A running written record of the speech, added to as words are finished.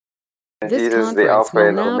This Jesus is the conference Alpha will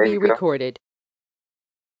and now be Omega. recorded.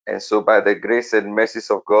 And so, by the grace and mercies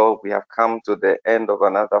of God, we have come to the end of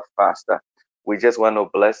another fast. We just want to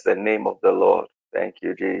bless the name of the Lord. Thank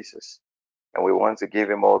you, Jesus. And we want to give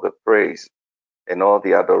him all the praise and all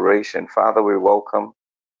the adoration. Father, we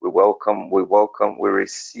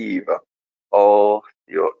receive all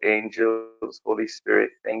your angels. Holy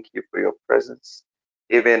Spirit, thank you for your presence.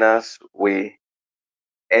 Even as we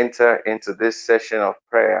enter into this session of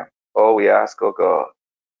prayer, all we ask, oh God,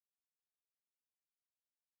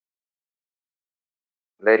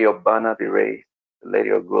 let your banner be raised, let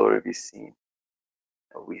your glory be seen.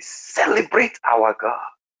 We celebrate our God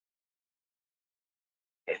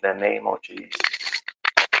in the name of Jesus.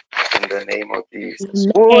 In the name of Jesus.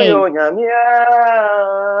 Amen. Uyo nyamia,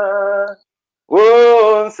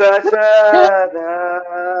 unsachada,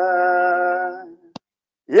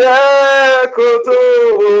 yekoto,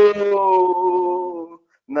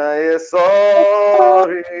 na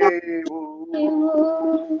yesori,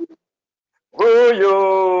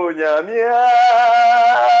 uyo nyamia,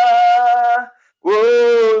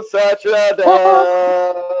 unsachada,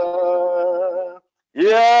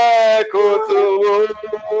 yekoto,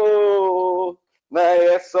 na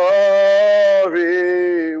yesori,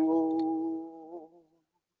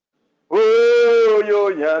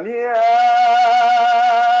 uyo nyamia,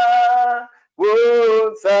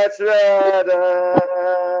 unsachada,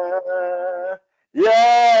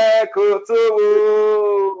 yekoto,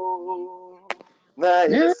 na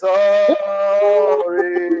yesori,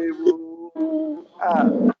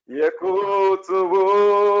 ah, yekoto,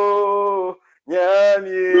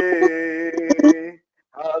 nyamie,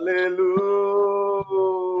 hallelujah,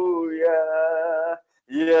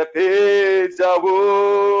 yepejawo,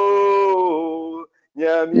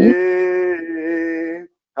 nyamie,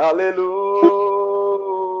 hallelujah,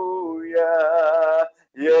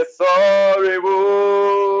 yesorry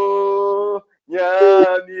wo,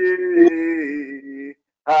 nyamie,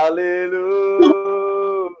 hallelujah,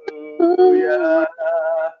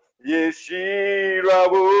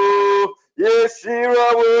 yeshirawo,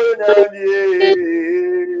 yeshirawo, nyamie,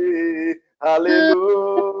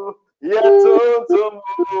 hallelujah, yetuntumu,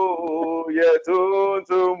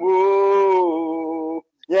 yetuntumu,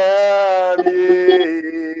 nyamie,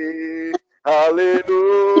 hallelujah,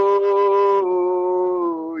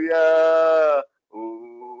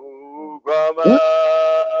 Ugama,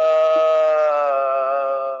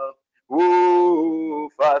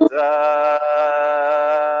 Ufata,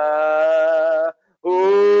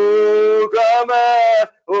 Ugama,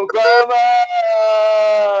 Ugama,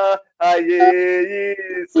 Aye,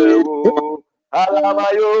 Yisewo,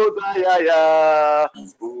 Alamayo, Zayaya,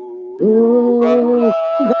 Ugama,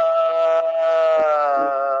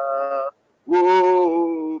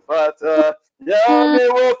 Ufata, Yami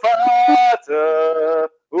Ufata,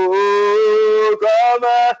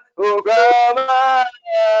 Ugama, Ugama,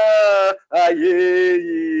 Aye,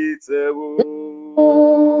 Yisewo.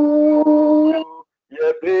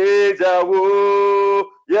 Yepejawo,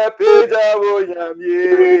 yepejawo yamye.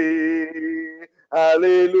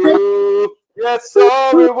 Hallelujah. Yes,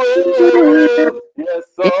 sorry, wo. Yes,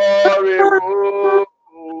 sorry, wo.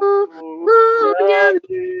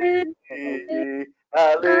 Yamye.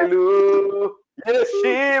 Hallelujah.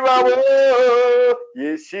 Yeshira wo.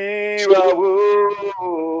 Yeshira wo.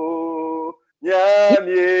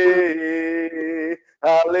 Yamye.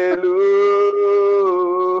 Hallelujah.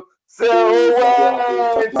 So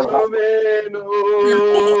went to me,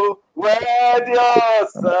 no, where your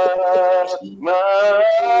son,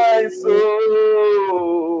 my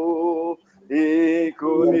soul, he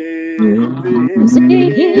could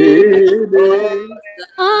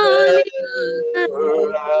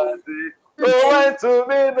oh, went to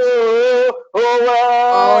me, no,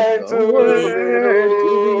 oh, went to me,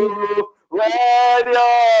 no, where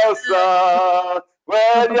your son,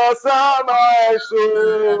 my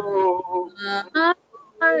soul,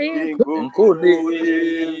 including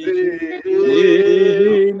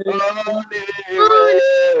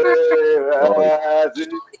Oh, anywhere.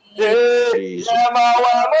 Jesus.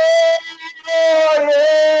 Yamawamo,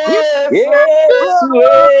 Yesu,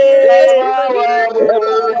 Yes, Yamawamo,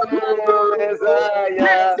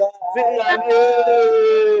 Messiah, Tianye,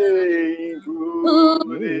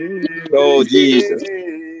 oh, Jesus.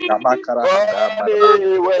 including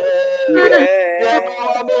anywhere. Yeah.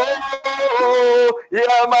 Yamawamo,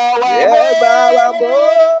 Yamawamo, Yeah, Baba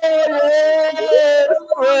Yesu,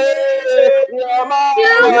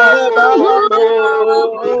 Yeah, Yamawamo,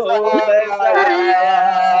 Baba Messiah. Messiah,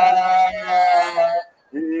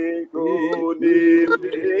 including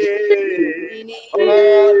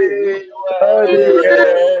Anywhere.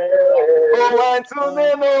 anywhere. went to me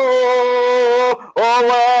no, oh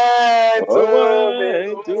went to me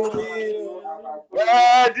to no, me.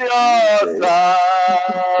 where your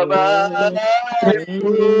summer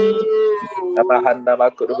Abahanda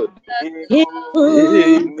bakuru. ikune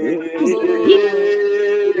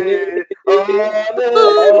Only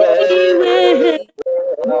onewe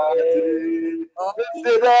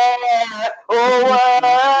oh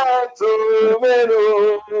went to me no,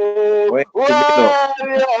 Wait to me no.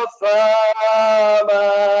 where your summer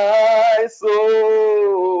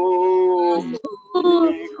soul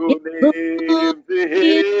ikunimde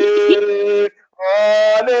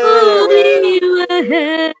onewe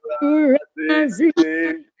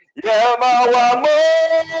yama wamo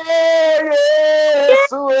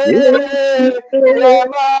yesu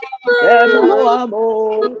yama Ema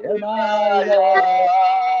wamo, ema ya wa.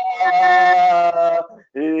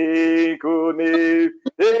 ikunimde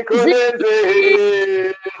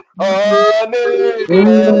onewe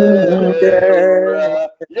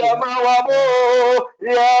Yamawamo,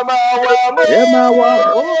 Yamawamo, Ema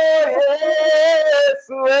wamo,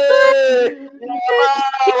 Yesu,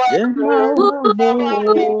 Yamawamo, ema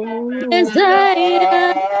wamo.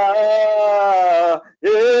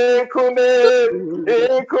 Ekune,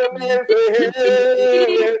 Ekune,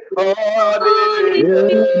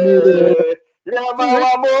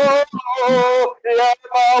 Yamawamo,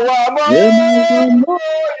 Yamawamo, Ema wamo,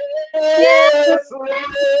 Yesu,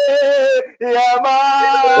 ema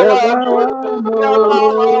Yamawamo, wamo.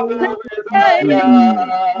 Yamawamo,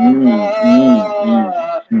 Mm, mm, mm,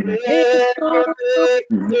 mm, mm, Ekune,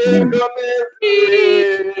 mm. Ekune,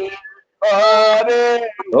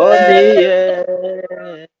 Ore, Oh, yeah.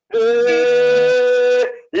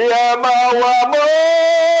 Yamawamo,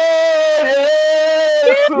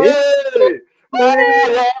 Yesu, Yeah.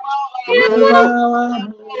 Ema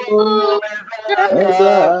Yamawamo, wamo, Messiah.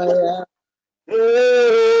 Messiah.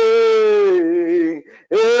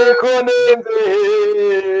 Ekonende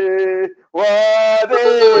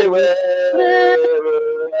wadewe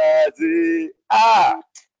ati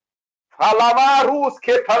Falamarus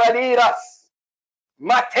ke paradiras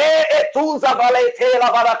mate etuza valete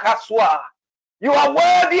la barakaswa. You are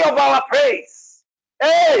worthy of our praise.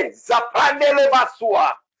 Hey, zapandele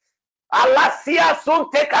basua. Alasia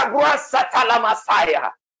sunte kagrua satala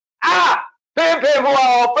masaya. Pepe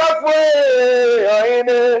mua opefwe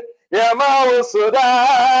oine yama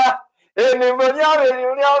usuda. Eni munya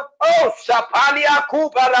oh shapalia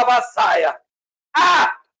kupa la basaya.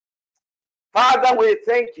 Father, we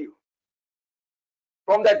thank you.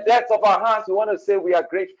 From the depths of our hearts, we want to say we are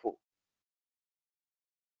grateful.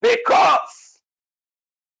 Because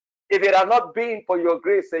if it had not been for your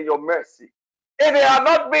grace and your mercy, if it had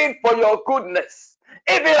not been for your goodness,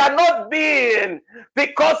 if it had not been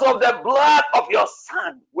because of the blood of your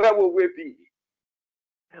son, where will we be?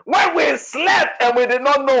 When we slept and we did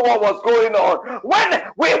not know what was going on, when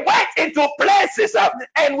we went into places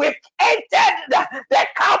and we entered the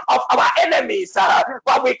camp of our enemies,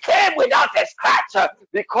 but we came without a scratch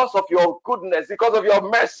because of your goodness, because of your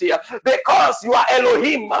mercy, because you are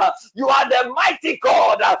Elohim, you are the mighty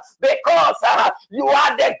God, because you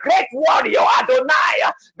are the great warrior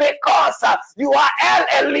Adonai, because you are El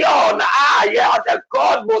Elyon, you are the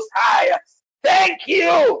God most high. Thank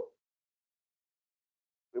you.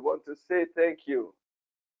 We want to say thank you.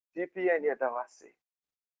 TPN Yadawasi.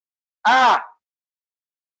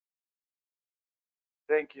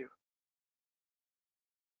 Thank you.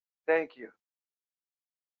 Thank you.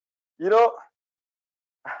 You know,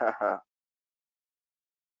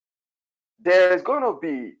 there's going to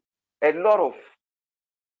be a lot of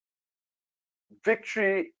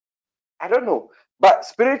victory. I don't know. But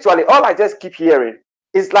spiritually, all I just keep hearing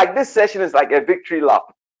is like this session is like a victory lap.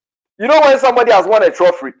 You know when somebody has won a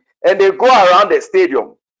trophy and they go around the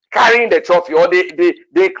stadium carrying the trophy, or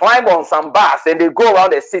they climb on some bars and they go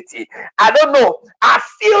around the city. I don't know. I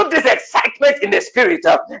feel this excitement in the spirit,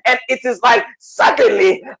 and it is like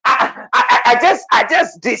suddenly I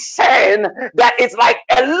just discern that it's like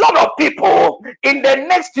a lot of people in the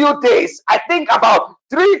next few days. I think about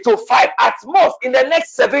 3 to 5 at most in the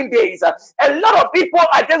next 7 days. A lot of people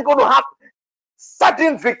are just going to have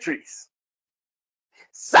sudden victories.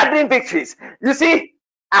 Sudden victories. You see,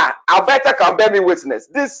 Alberta can bear me witness.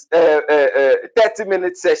 This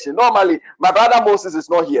 30-minute session. Normally, my brother Moses is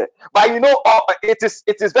not here, but you know, it is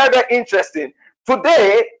very very interesting.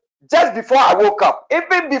 Today, just before I woke up,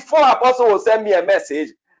 even before Apostle will send me a message,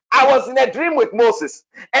 I was in a dream with Moses,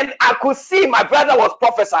 and I could see my brother was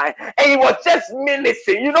prophesying, and he was just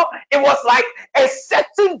ministering. It was like a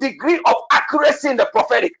certain degree of accuracy in the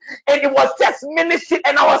prophetic, and it was just ministering.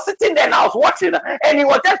 And I was sitting there and I was watching, and he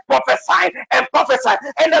was just prophesying and prophesying.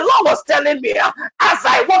 And the Lord was telling me, as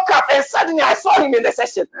I woke up, and suddenly I saw him in the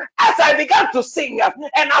session. As I began to sing,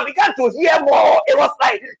 and I began to hear more, it was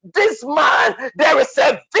like, this man, there is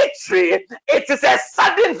a victory. It is a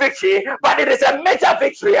sudden victory, but it is a major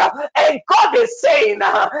victory. And God is saying,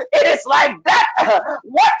 it is like that.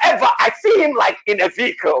 Whatever, I see him like in a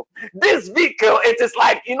vehicle. This vehicle, it is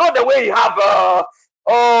like, the way you have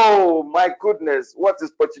oh my goodness, what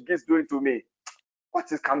is Portuguese doing to me?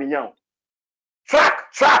 What is coming out?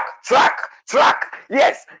 Track, track, track, track.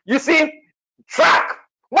 Yes, you see, track.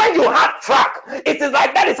 When you have track, it is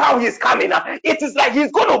like that is how he's coming. It is like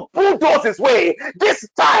he's going to bulldoze his way. This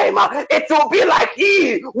time, it will be like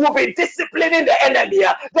he will be disciplining the enemy.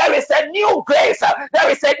 There is a new grace. There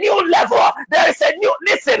is a new level. There is a new.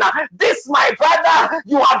 Listen, this, my brother,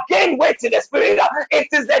 you have gained weight in the spirit. It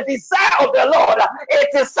is the desire of the Lord.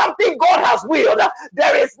 It is something God has willed.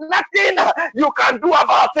 There is nothing you can do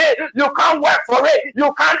about it. You can't work for it.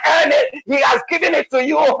 You can't earn it. He has given it to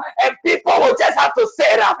you, and people will just have to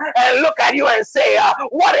sit and look at you and say,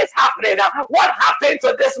 what is happening? What happened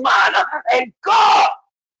to this man? And God,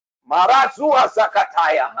 Marazua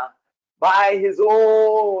Zakataya, by his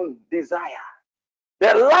own desire,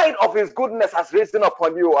 the light of his goodness has risen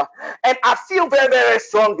upon you. And I feel very, very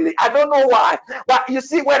strongly. I don't know why. But you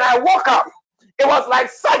see, when I woke up, it was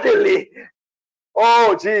like suddenly,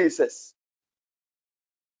 oh, Jesus.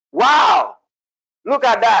 Wow. Look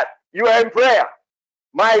at that. You are in prayer.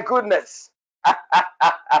 My goodness.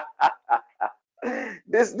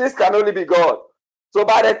 This can only be God. So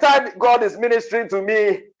by the time God is ministering to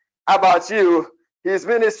me about you, he's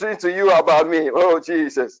ministering to you about me. Oh,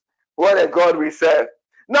 Jesus. What a God we serve.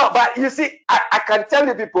 No, but you see, I can tell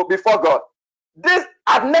you people before God, this,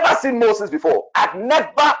 I've never seen Moses before. I've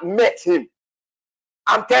never met him.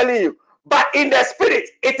 I'm telling you. But in the spirit,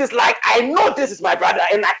 it is like I know this is my brother,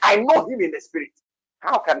 and I know him in the spirit.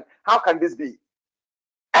 How can this be?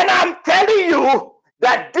 And I'm telling you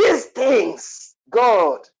that these things,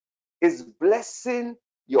 God is blessing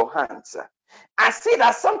your hands. I see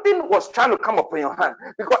that something was trying to come upon your hand,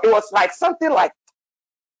 because it was like something like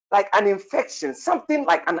an infection, something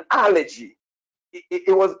like an allergy.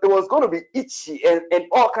 It was going to be itchy and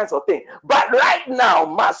all kinds of things. But right now,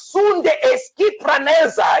 Masunde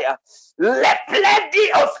Eskipranezaya,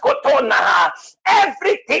 Lepledi Oskotona,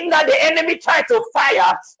 everything that the enemy tried to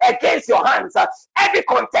fire against your hands, every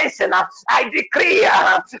contention, I decree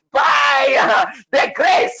by the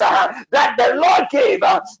grace that the Lord gave,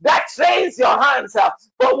 that trains your hands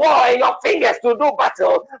for war and your fingers to do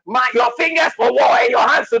battle, your fingers for war and your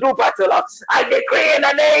hands to do battle. I decree in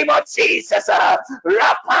the name of Jesus,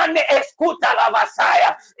 Rapane Escuta la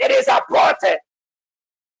Messiah, it is appointed.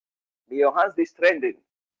 May your hands be strengthened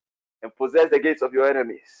and possess the gates of your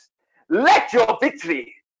enemies. Let your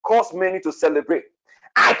victory cause many to celebrate.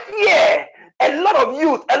 I hear a lot of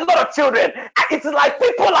youth, a lot of children. It's like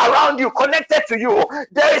people around you connected to you.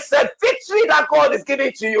 There is a victory that God is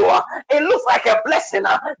giving to you. It looks like a blessing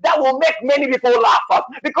that will make many people laugh,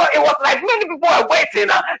 because it was like many people were waiting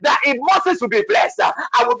that if Moses would be blessed,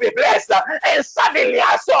 I would be blessed. And suddenly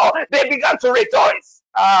I saw they began to rejoice.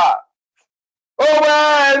 Oh,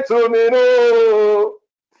 when to me, no.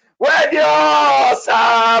 Where Dios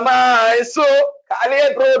ama eso,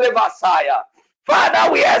 calibro de Messiah.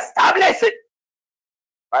 Father, we establish it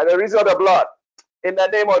by the reason of the blood, in the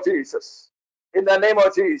name of Jesus. In the name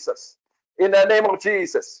of Jesus. In the name of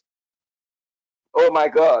Jesus. Oh my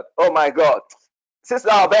God. Oh my God. Sister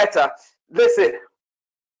Alberta, listen,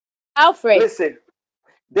 Alfred. listen.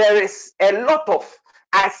 There is a lot of,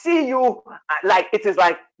 I see you like it is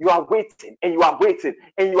like you are waiting and you are waiting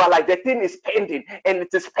and you are like the thing is pending and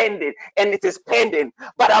it is pending and it is pending.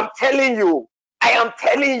 But I'm telling you, I am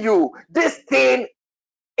telling you, this thing,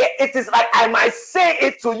 it is like I might say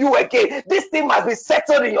it to you again. This thing must be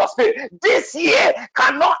settled in your spirit. This year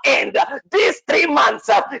cannot end. These 3 months,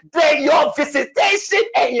 your visitation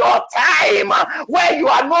and your time, where you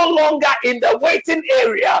are no longer in the waiting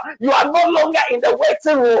area, you are no longer in the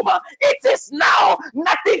waiting room. It is now.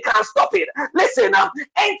 Nothing can stop it. Listen,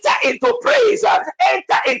 enter into praise,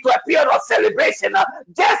 enter into a period of celebration.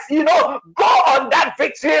 Just go on that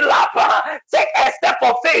victory lap. Take a step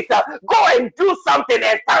of faith. Go and do something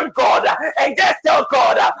and thank God, and just tell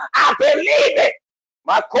God, I believe it.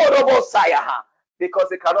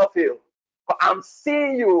 Because it cannot fail. But I'm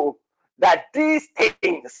seeing you that these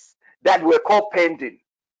things that were called pending.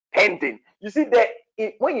 You see,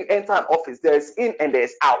 when you enter an office, there's in and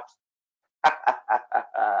there's out.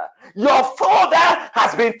 Your folder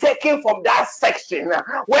has been taken from that section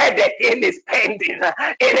where the thing is pending.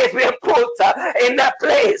 It has been put in the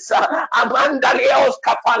place. Amanda Leos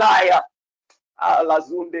Kapalaya.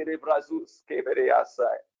 Alazunde de Brazus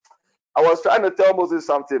Kebereasai. I was trying to tell Moses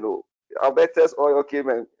something. Oh, Albertus oil came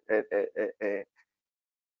and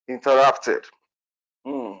interrupted.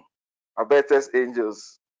 Albertus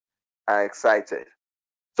angels are excited.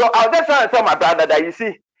 So I was just trying to tell my brother that you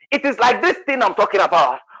see, it is like this thing I'm talking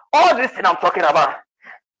about. All this thing I'm talking about.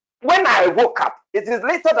 When I woke up, it is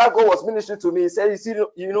later that God was ministering to me. He said,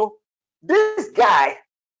 you know, this guy,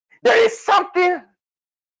 there is something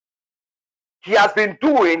he has been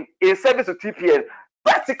doing in service to TPN.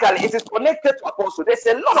 Practically, it is connected to Apostle. There's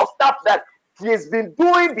a lot of stuff that he has been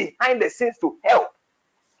doing behind the scenes to help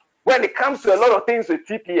when it comes to a lot of things with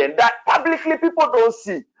TPN that publicly people don't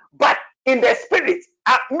see. But in the spirit,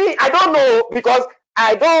 I don't know because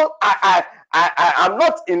I don't, I'm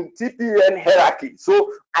not in TPN hierarchy.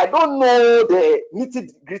 So I don't know the nitty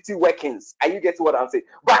gritty workings. Are you getting what I'm saying?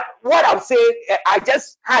 But what I'm saying, I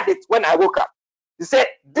just had it when I woke up. He said,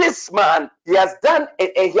 this man, he has done,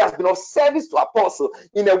 he has been of service to Apostle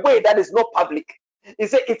in a way that is not public. He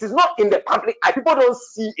said, it is not in the public, people don't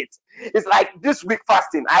see it. It's like this week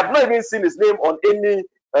fasting. I've not even seen his name on any,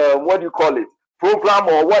 what do you call it, program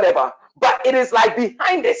or whatever. But it is like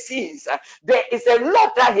behind the scenes. There is a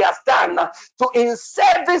lot that he has done to in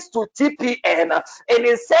service to TPN and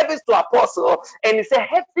in service to Apostle. And he said,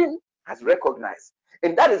 heaven has recognized.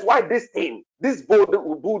 And that is why this thing, this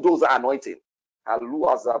bulldozer anointing,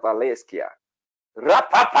 Alua Zavaleskia.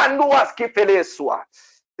 Rapapanduas Kifelesua.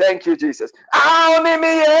 Thank you, Jesus.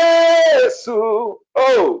 Aunimi Yesu.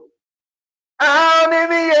 Oh.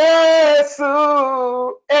 Aunimi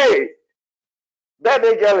Yesu. Hey.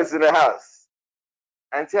 Baby girl is in the house.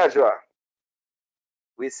 Auntie Ajua,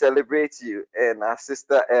 we celebrate you and our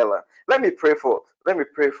sister Ella. Let me pray for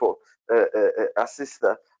our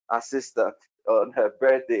sister on her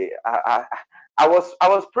birthday. I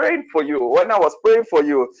was praying for you. When I was praying for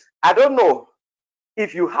you, I don't know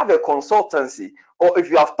if you have a consultancy or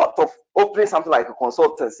if you have thought of opening something like a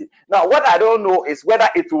consultancy. Now, what I don't know is whether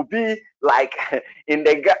it will be like in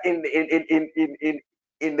the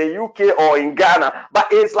in the UK or in Ghana, but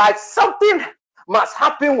it's like something must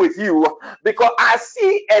happen with you because I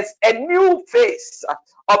see as a new phase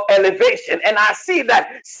of elevation, and I see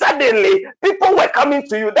that suddenly people were coming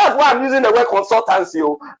to you. That's why I'm using the word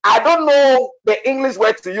consultancy. I don't know the English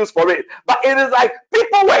word to use for it, but it is like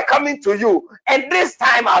people were coming to you, and this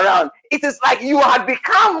time around, it is like you had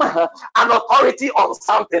become an authority on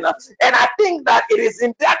something. And I think that it is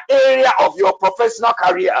in that area of your professional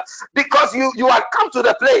career because you had come to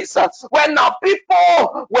the place where now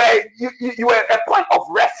people were you were a point of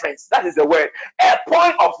reference. That is the word, a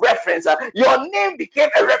point of reference. Your name became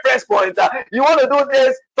a reference point. You want to do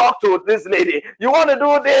this, talk to this lady. You want to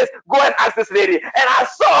do this, go and ask this lady. And I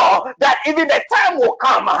saw that even the time will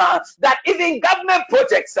come that even government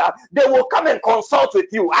projects they will come and consult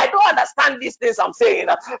with you. I don't understand these things I'm saying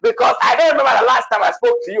because I don't remember the last time I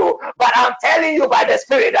spoke to you, but I'm telling you by the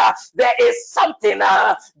Spirit, there is something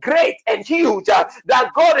great and huge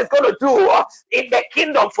that God is going to do in the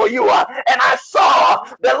kingdom for you. And I saw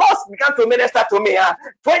the Lord began to minister to me.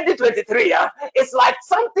 2023, it's like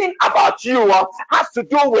something about you has to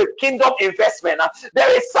do with kingdom investment.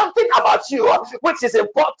 There is something about you which is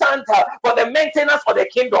important for the maintenance of the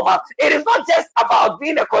kingdom. It is not just about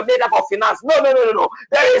being a coordinator for finance. No, no, no, no, no.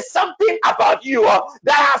 There is something about you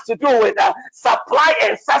that has to do with supply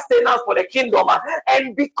and sustenance for the kingdom.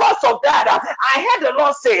 And because of that, I heard the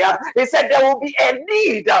Lord say, He said there will be a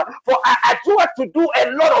need for a doer to do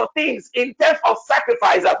a lot of things in terms of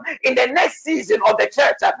sacrifice in the next season of the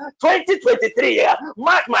church. 2023,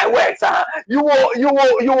 mark my words. You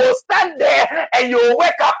will stand there and you will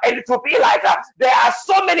wake up and it will be like there are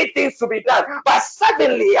so many things to be done, but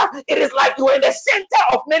suddenly it is like you are in the center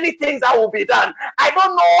of many things that will be done. I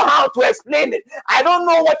don't know how to explain it. I don't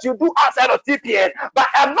know what you do outside of TPN, but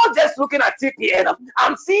I'm not just looking at TPN.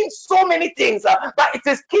 I'm seeing so many things, but it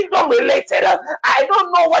is kingdom related. I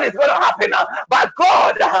don't know what is going to happen, but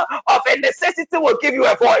God of a necessity will give you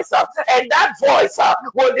a voice, and that voice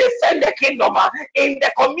will defend the kingdom in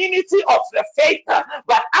the community of the faith,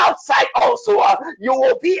 but outside also, you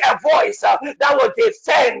will be a voice that will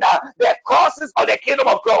defend the causes of the kingdom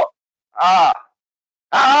of God. Ah,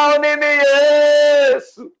 oh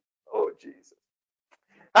Jesus.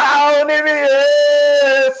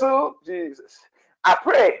 Jesus. I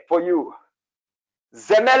pray for you.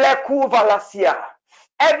 Zemeleku Valasia.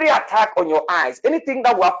 Every attack on your eyes, anything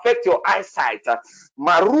that will affect your eyesight,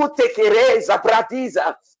 Marute Kereza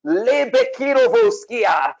Bradiza, Lebe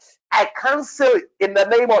Kirovoskia, I cancel it in the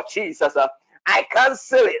name of Jesus. I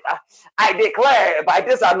cancel it. I declare by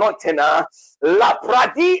this anointing, La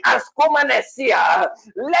Pradi Ascomanesia,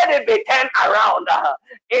 let it be turned around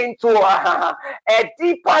into a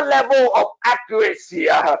deeper level of accuracy.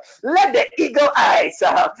 Let the eagle eyes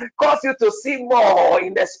cause you to see more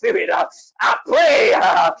in the spirit. I pray,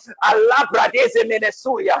 Allah Bradeze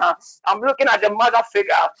Menesuya. I'm looking at the mother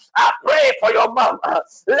figure. I pray for your mom.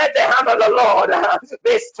 Let the hand of the Lord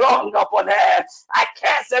be strong upon her. I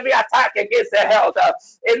curse every attack against her health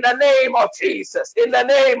in the name of Jesus. In the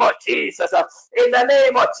name of Jesus. In the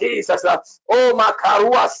name of Jesus. Oh,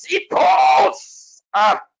 Makarua Sitos.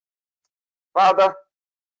 Father,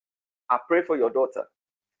 I pray for your daughter.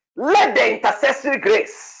 Let the intercessory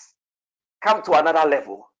grace come to another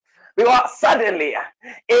level. Because suddenly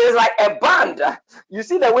it is like a band. You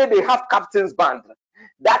see the way they have captain's band.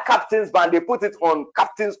 That captain's band, they put it on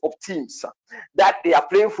captains of teams that they are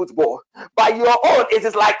playing football. By your own, it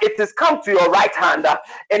is like it is come to your right hand,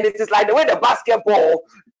 and it is like the way the basketball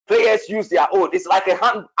players use their own. It's like a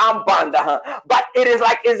armband, but it is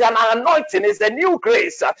like it's an anointing. It's a new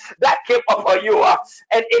grace that came upon you,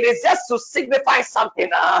 and it is just to signify something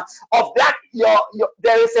of that. Your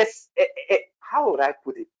there is how would I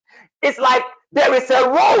put it? It's like there is a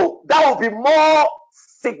role that will be more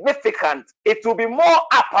significant. It will be more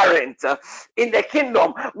apparent in the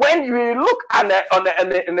kingdom when you look on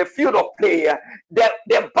the field of play.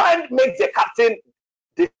 The band makes the captain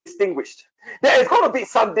distinguished. There is going to be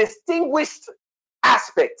some distinguished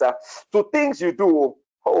aspect to things you do.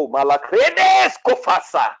 Oh, Malakredes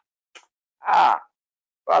Kofasa. Ah,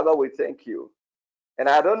 Father, we thank you. And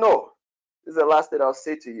I don't know. This is the last thing I'll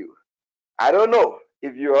say to you. I don't know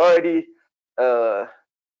if you're already, I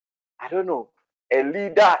don't know, a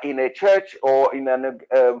leader in a church or in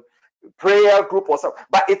a prayer group or something,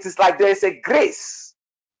 but it is like there is a grace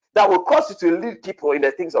that will cause you to lead people in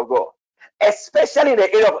the things of God, especially in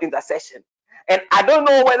the area of intercession. And I don't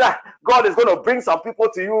know whether God is going to bring some people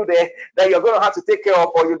to you there that you're going to have to take care of,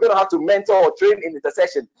 or you're going to have to mentor or train in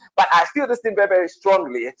intercession. But I feel this thing very, very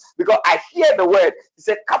strongly because I hear the word. He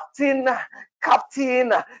said, Captain,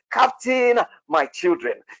 Captain, Captain, my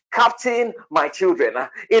children, Captain, my children.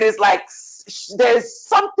 It is like there's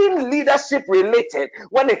something leadership related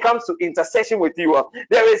when it comes to intercession with you.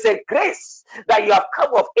 There is a grace that you have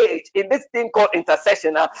come of age in this thing called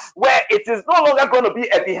intercession, where it is no longer going to be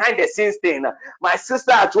a behind the scenes thing. My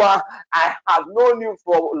sister Ajwa, I have known you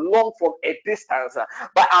for long from a distance,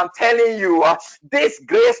 but I'm telling you, this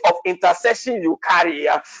grace of intercession you carry,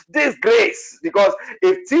 this grace, because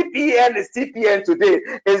if TPN is TPN today,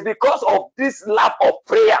 is because of this lap of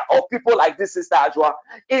prayer of people like this sister Ajwa.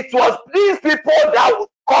 It was these people that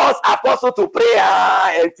caused Apostle to pray,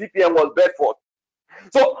 and TPN was Bedford.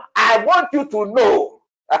 So I want you to know,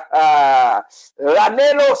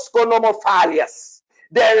 Ranelos Konomophalias.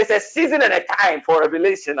 There is a season and a time for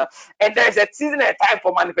revelation, and there is a season and a time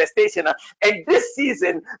for manifestation. And this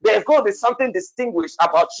season, there's going to be something distinguished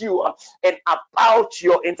about you and about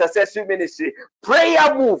your intercessory ministry.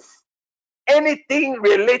 Prayer move, anything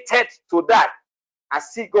related to that. I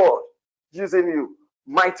see God using you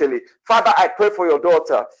mightily. Father, I pray for your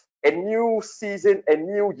daughter, a new season, a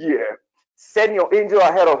new year. Send your angel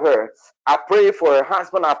ahead of her. I pray for her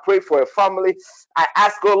husband. I pray for her family. I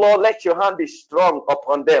ask, oh Lord, let your hand be strong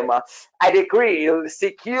upon them. I decree,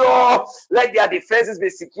 secure, let their defenses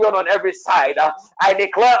be secured on every side. I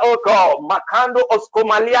declare, oh God, Makando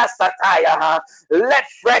Oskomalia Sataya, let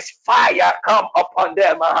fresh fire come upon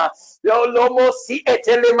them. Yolomo si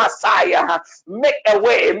etele Messiah, make a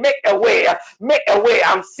way, make a way, make a way.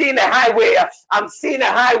 I'm seeing a highway. I'm seeing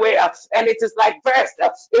a highway, and it is like first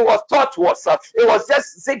it was tortuous, it was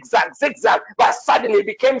just zigzag, zigzag, but suddenly it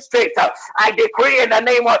became straight. I decree in the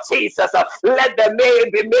name of Jesus, let the way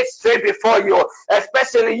be made straight before you,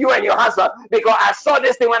 especially you and your husband, because I saw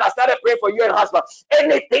this thing when I started praying for you and husband.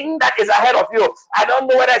 Anything that is ahead of you, I don't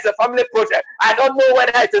know whether it's a family project, I don't know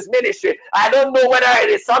whether it is ministry, I don't know whether it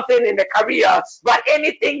is something in the career, but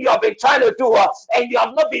anything you have been trying to do and you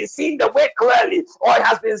have not been seeing the way clearly, or it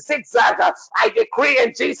has been zigzag, I decree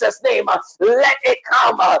in Jesus' name, let it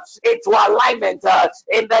come into alignment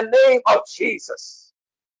in the name of Jesus.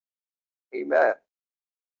 Amen.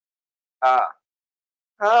 Ah,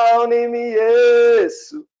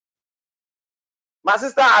 yes. My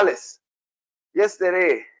sister Alice,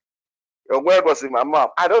 yesterday, your word was in my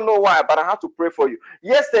mouth. I don't know why, but I have to pray for you.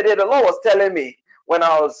 Yesterday, the Lord was telling me when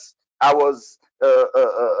I was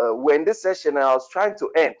when this session I was trying to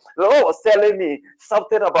end, the Lord was telling me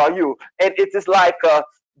something about you, and it is like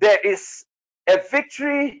there is a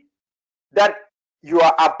victory that you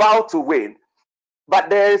are about to win, but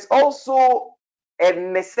there is also a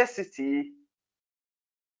necessity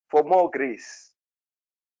for more grace.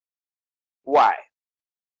 Why?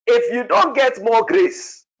 If you don't get more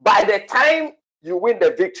grace, by the time you win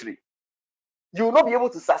the victory, you will not be able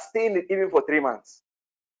to sustain it even for 3 months.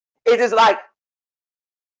 It is like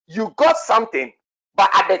you got something, but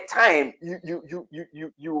at the time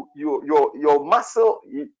your muscle,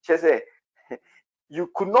 just say, you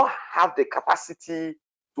could not have the capacity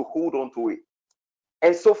to hold on to it.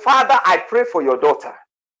 And so, Father, I pray for your daughter,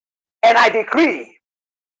 and I decree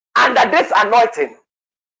under this anointing,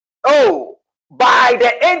 oh, by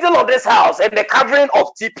the angel of this house and the covering of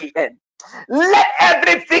TPN, let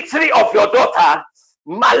every victory of your daughter,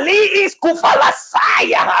 Mali is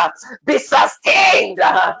Kufalasaya, be sustained,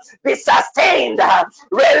 be sustained.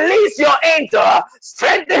 Release your angel,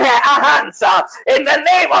 strengthen her hands in the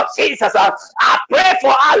name of Jesus. I pray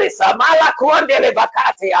for Alice, Malakwandele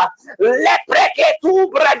Bakatia, Lepreke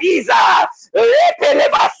tu Bradiza,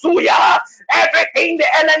 Lepelebasuya, everything the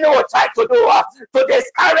enemy will try to do to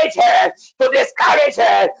discourage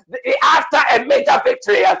her after a major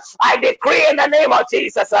victory. I decree in the name of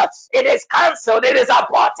Jesus, it is cancelled, it is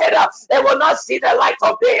aborted, it will not see the light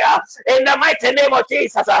of day. In the mighty name of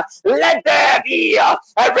Jesus, let there be a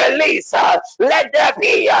release, let there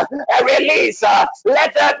be a release,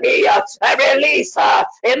 let there be a release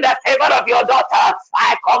in the favor of your daughter.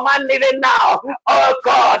 I command even now, oh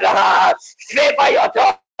God, favor your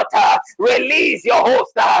daughter, release your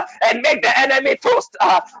host, and make the enemy toast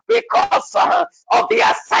because of the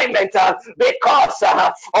assignment, because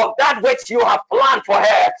of that which you have planned for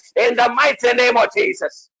her in the mighty name of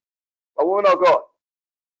Jesus. A woman of God,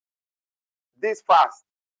 this fast,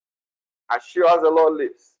 as sure as the Lord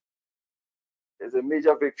lives, is a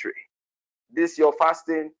major victory. This your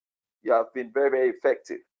fasting, you have been very, very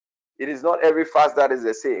effective. It is not every fast that is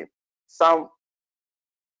the same. Some,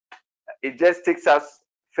 it just takes us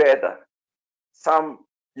further. Some,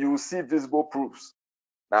 you will see visible proofs.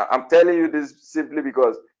 Now, I'm telling you this simply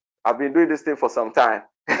because I've been doing this thing for some time.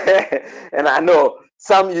 And I know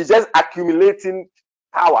some, you just accumulating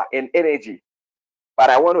power and energy. But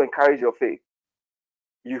I want to encourage your faith.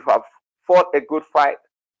 You have fought a good fight,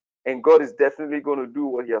 and God is definitely going to do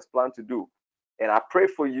what He has planned to do. And I pray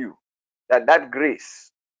for you that that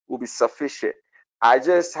grace will be sufficient. I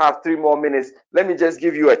just have 3 more minutes. Let me just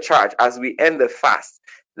give you a charge as we end the fast.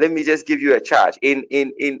 Let me just give you a charge.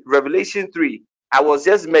 In Revelation 3, I was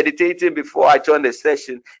just meditating before I joined the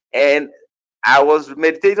session, and I was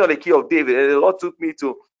meditating on the key of David, and the Lord took me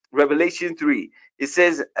to Revelation 3. It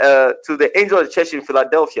says, to the angel of the church in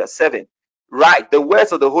Philadelphia, 7. Right, the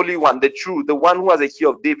words of the Holy One, the true, the one who has a key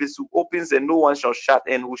of David, who opens and no one shall shut,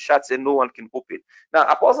 and who shuts and no one can open. Now,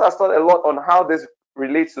 Apostle has thought a lot on how this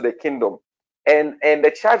relates to the kingdom. And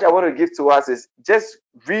the charge I want to give to us is just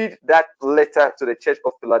read that letter to the church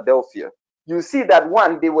of Philadelphia. You see that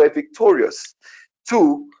one, they were victorious.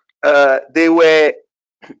 Two, they were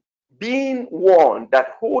being warned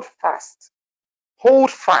that hold fast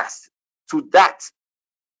to that.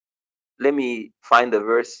 Let me find the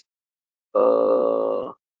verse.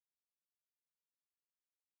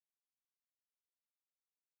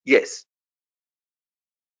 Yes,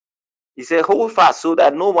 he said, hold fast so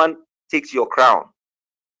that no one takes your crown.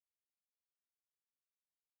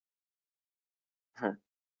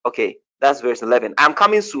 Okay, that's verse 11. I'm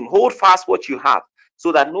coming soon. Hold fast what you have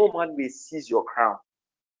so that no man may seize your crown.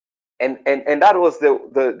 And that was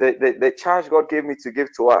the charge God gave me to give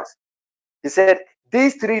to us. He said,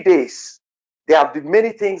 these 3 days, there have been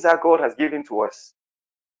many things that God has given to us,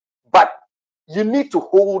 but you need to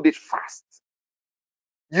hold it fast.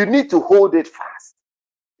 You need to hold it fast.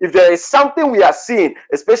 If there is something we are seeing,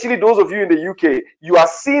 especially those of you in the UK, you are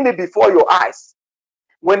seeing it before your eyes.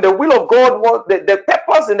 When the will of God was, the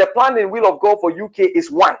purpose and the plan and will of God for UK is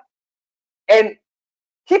one. And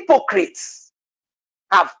hypocrites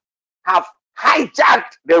have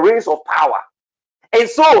hijacked the reins of power. And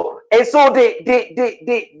so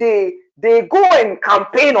they go and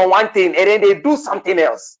campaign on one thing and then they do something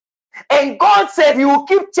else. And God said He will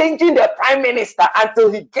keep changing the prime minister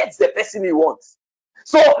until He gets the person He wants.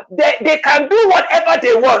 So they can do whatever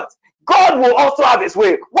they want. God will also have His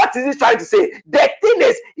way. What is He trying to say? The thing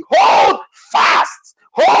is, hold fast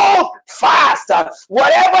Hold fast.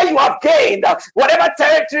 Whatever you have gained, whatever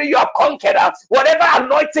territory you have conquered, whatever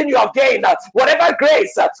anointing you have gained, whatever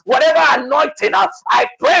grace, whatever anointing, I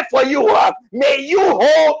pray for you. May you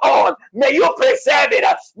hold on. May you preserve it.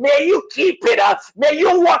 May you keep it. May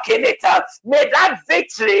you walk in it. May that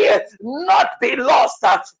victory not be lost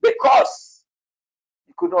because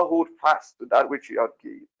you could not hold fast to that which you have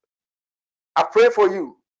gained. I pray for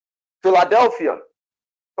you. Philadelphia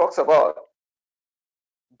talks about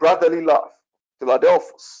brotherly love.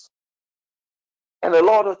 Philadelphus. And the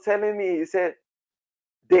Lord was telling me, He said,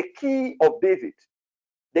 the key of David,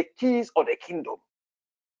 the keys of the kingdom,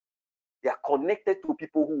 they are connected to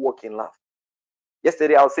people who walk in love.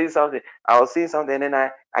 Yesterday I was saying something, and then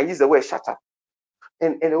I used the word shut up.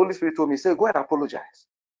 And the Holy Spirit told me, say, go and apologize.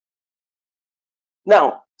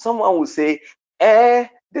 Now, someone will say,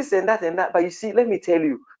 this and that. But you see, let me tell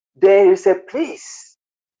you, there is a place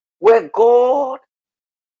where God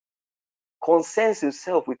concerns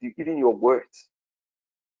Himself with you, even your words.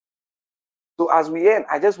 So as we end,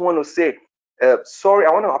 I just want to say, sorry,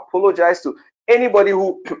 I want to apologize to anybody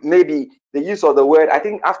who maybe the use of the word. I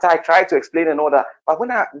think after I tried to explain and all that, but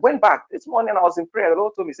when I went back this morning, I was in prayer. The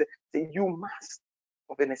Lord told me, say you must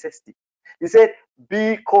of a necessity. He said,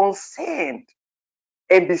 be concerned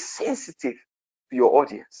and be sensitive to your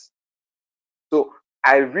audience. So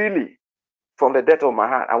I really, from the depth of my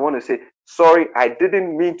heart, I want to say, sorry, I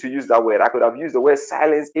didn't mean to use that word. I could have used the word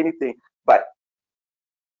silence, anything, but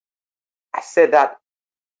I said that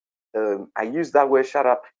I used that word shut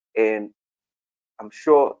up, and I'm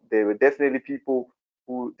sure there were definitely people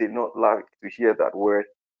who did not like to hear that word,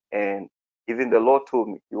 and even the Lord told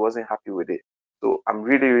me He wasn't happy with it. So I'm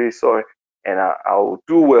really, really sorry, and I'll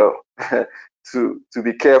do well to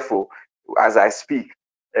be careful as I speak,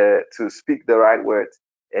 to speak the right words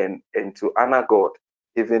and to honor God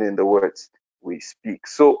even in the words we speak.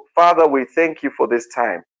 So Father, we thank you for this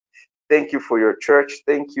time. Thank you for your church.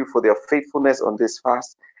 Thank you for their faithfulness on this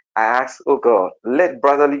fast. I ask, oh God, let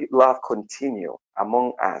brotherly love continue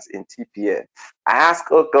among us in TPN. I ask,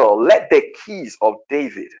 oh God, let the keys of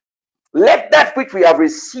David, let that which we have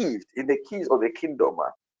received in the keys of the kingdom,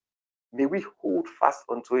 may we hold fast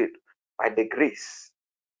unto it by the grace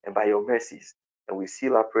and by your mercies. And we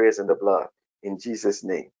seal our prayers in the blood. In Jesus'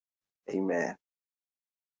 name, amen.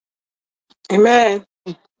 Amen.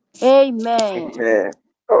 Amen. Amen.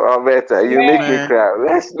 Oh, Alberta, you make me Amen. cry.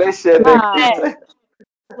 Let's share the Wow.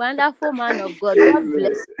 Wonderful man of God. God Amen.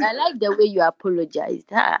 bless you. I like the way you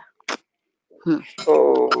apologized. Hmm.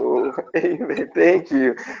 Oh, amen. Thank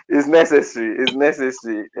you. It's necessary. It's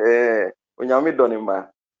necessary. When you're mid-donima,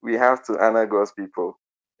 we have to honor God's people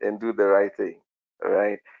and do the right thing. All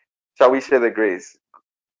right. Shall we share the grace?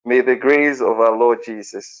 May the grace of our Lord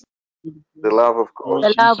Jesus, the love of God, Lord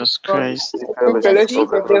The love of Jesus God and the Christ, sweet and the fellowship Fellowship of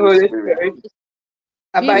sweet the of the Holy Holy Spirit Spirit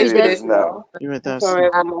be abide be with with with us us us now now be with and us now.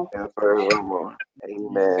 forevermore. and forevermore.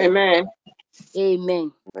 Amen. Amen. now.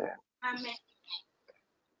 Amen. Amen.